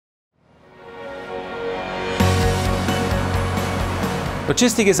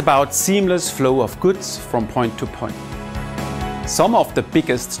Logistics is about seamless flow of goods from point to point. Some of the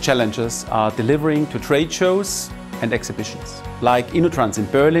biggest challenges are delivering to trade shows and exhibitions, like InnoTrans in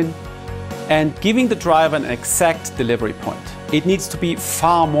Berlin, and giving the driver an exact delivery point. It needs to be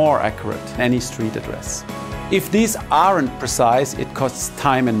far more accurate than any street address. If these aren't precise, it costs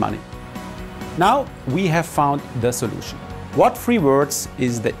time and money. Now we have found the solution. what3words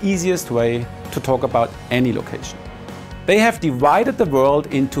is the easiest way to talk about any location. They have divided the world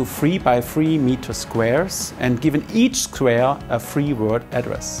into 3 by 3 meter squares and given each square a 3-word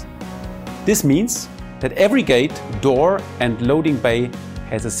address. This means that every gate, door and loading bay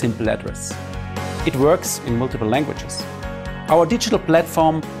has a simple address. It works in multiple languages. Our digital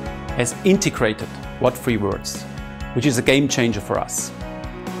platform has integrated what3words, which is a game changer for us.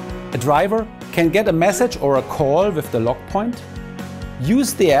 A driver can get a message or a call with the log point,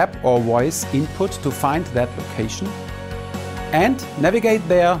 use the app or voice input to find that location, and navigate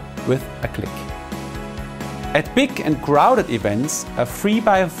there with a click. At big and crowded events, a 3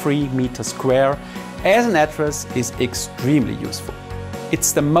 by 3 meter square as an address is extremely useful.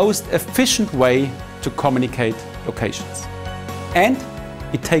 It's the most efficient way to communicate locations. And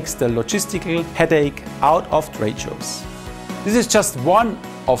it takes the logistical headache out of trade shows. This is just one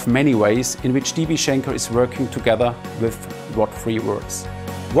of many ways in which DB Schenker is working together with what3words.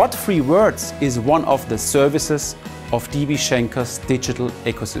 what3words is one of the services of DB Schenker's digital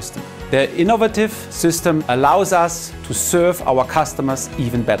ecosystem. The innovative system allows us to serve our customers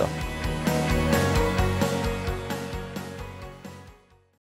even better.